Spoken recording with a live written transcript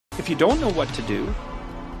If you don't know what to do,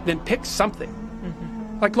 then pick something.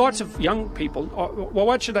 Like lots of young people, well,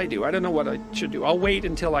 what should I do? I don't know what I should do. I'll wait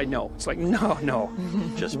until I know. It's like, no.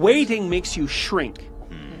 Just waiting makes you shrink.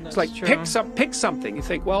 It's like, pick something. You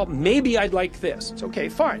think, well, maybe I'd like this. It's okay,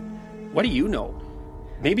 fine. What do you know?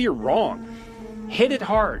 Maybe you're wrong. Hit it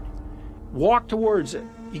hard. Walk towards it.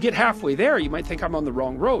 You get halfway there, you might think I'm on the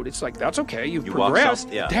wrong road. It's like, that's okay, you've progressed.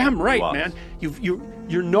 Damn right, man.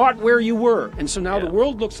 You're not where you were. And so now the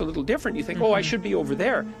world looks a little different. You think, oh, I should be over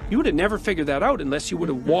there. You would have never figured that out unless you would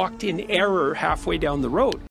have walked in error halfway down the road.